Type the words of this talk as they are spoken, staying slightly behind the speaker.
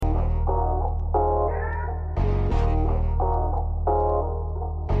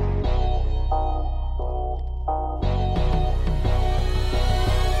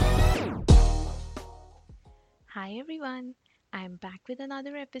I'm back with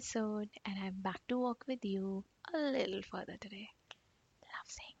another episode and I'm back to walk with you a little further today. Love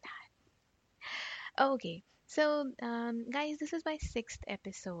saying that. Okay, guys, this is my sixth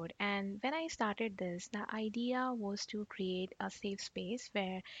episode, and when I started this, the idea was to create a safe space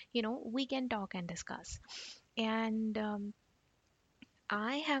where, we can talk and discuss. And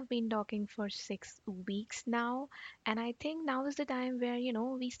I have been talking for 6 weeks now, and I think now is the time where,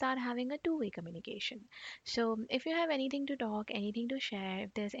 we start having a two-way communication. So, if you have anything to talk, anything to share,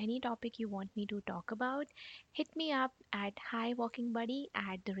 if there's any topic you want me to talk about, hit me up at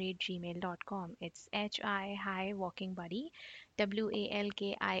hiwalkingbuddy@gmail.com. It's hi walking buddy,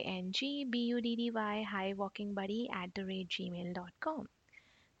 WALKINGBUDDY hi walking buddy @gmail.com.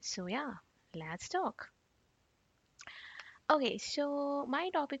 So, yeah, let's talk. Okay, so my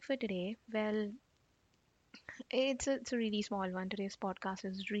topic for today, well, it's a really small one. Today's podcast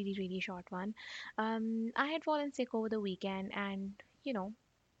is really, really short one. I had fallen sick over the weekend, and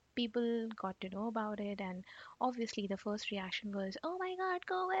people got to know about it, and obviously the first reaction was, "Oh my God,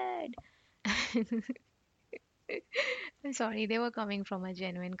 COVID!" I'm sorry, they were coming from a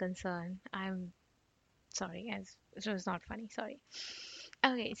genuine concern. I'm sorry, as it was not funny. Sorry.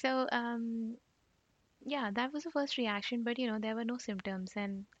 Okay, so yeah, that was the first reaction, but there were no symptoms,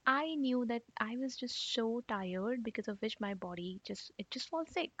 and I knew that I was just so tired because of which my body just falls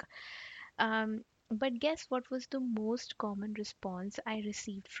sick. But guess what was the most common response I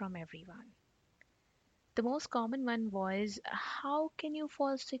received from everyone? The most common one was, "How can you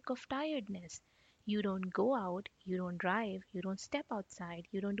fall sick of tiredness? You don't go out, you don't drive, you don't step outside,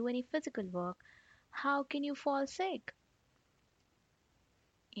 you don't do any physical work. How can you fall sick?"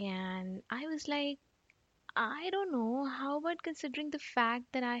 And I was like, I don't know. How about considering the fact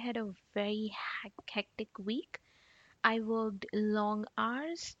that I had a very hectic week? I worked long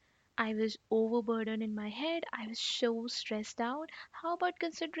hours. I was overburdened in my head. I was so stressed out. How about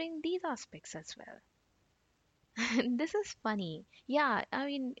considering these aspects as well? This is funny. Yeah, I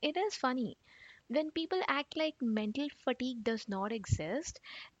mean, it is funny. When people act like mental fatigue does not exist,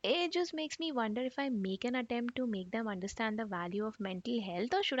 it just makes me wonder if I make an attempt to make them understand the value of mental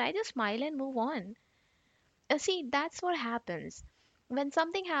health, or should I just smile and move on? See, that's what happens when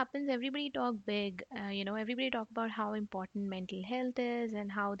something happens. Everybody talk big, everybody talk about how important mental health is and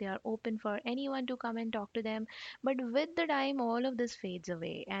how they are open for anyone to come and talk to them. But with the time, all of this fades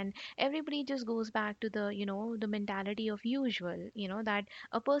away, and everybody just goes back to the mentality of usual, that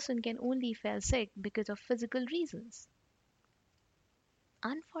a person can only feel sick because of physical reasons.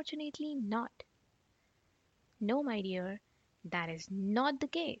 Unfortunately not. No, my dear, that is not the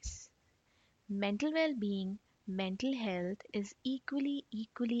case. Mental well-being, mental health is equally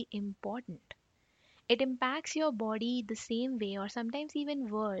important. It impacts your body the same way, or sometimes even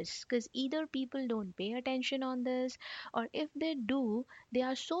worse, because either people don't pay attention on this, or if they do, they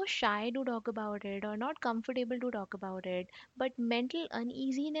are so shy to talk about it or not comfortable to talk about it. But mental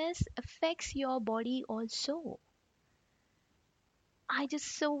uneasiness affects your body also. I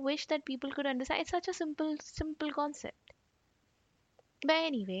just so wish that people could understand. It's such a simple concept. But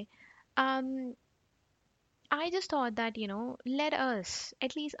anyway, um I just thought that, let us,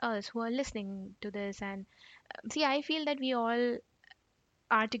 at least us who are listening to this, and see, I feel that we all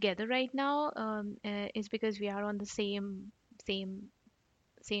are together right now, is because we are on the same, same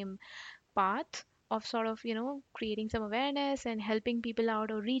path of sort of, creating some awareness and helping people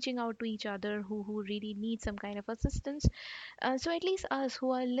out or reaching out to each other who really need some kind of assistance. So at least us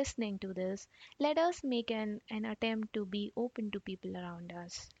who are listening to this, let us make an attempt to be open to people around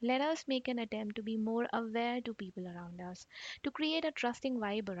us. Let us make an attempt to be more aware to people around us, to create a trusting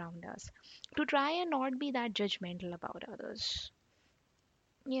vibe around us, to try and not be that judgmental about others.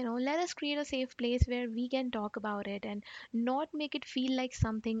 Let us create a safe place where we can talk about it and not make it feel like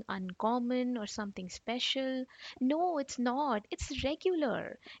something uncommon or something special. No, it's not. It's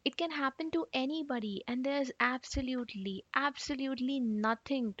regular. It can happen to anybody, and there's absolutely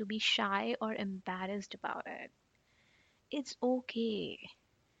nothing to be shy or embarrassed about it. It's okay.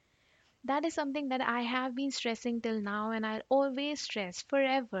 That is something that I have been stressing till now, and I'll always stress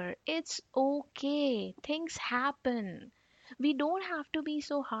forever. It's okay. Things happen. We don't have to be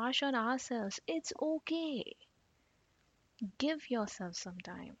so harsh on ourselves. It's okay. Give yourself some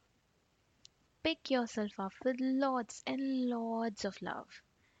time. Pick yourself up with lots and lots of love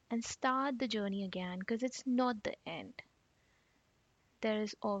and start the journey again, because it's not the end. There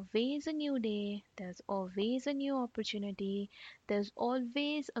is always a new day, there's always a new opportunity, there's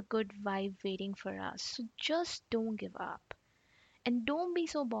always a good vibe waiting for us. So just don't give up. And don't be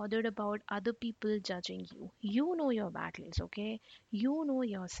so bothered about other people judging you. You know your battles, okay? You know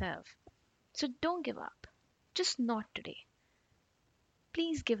yourself. So don't give up. Just not today.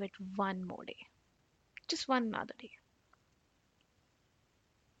 please give it one more day, just one other day.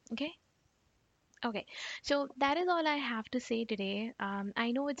 Okay. Okay, so that is all I have to say today.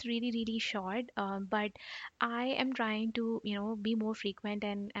 I know it's really, really short, but I am trying to, be more frequent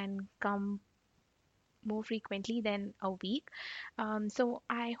and come more frequently than a week. So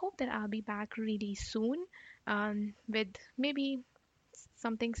I hope that I'll be back really soon, with maybe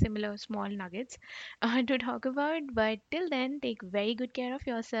something similar, small nuggets to talk about. But till then, take very good care of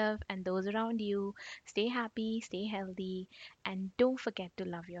yourself and those around you. Stay happy, stay healthy, and don't forget to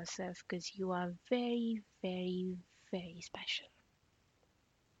love yourself because you are very, very, very special.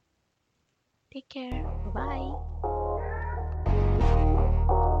 Take care. Bye bye.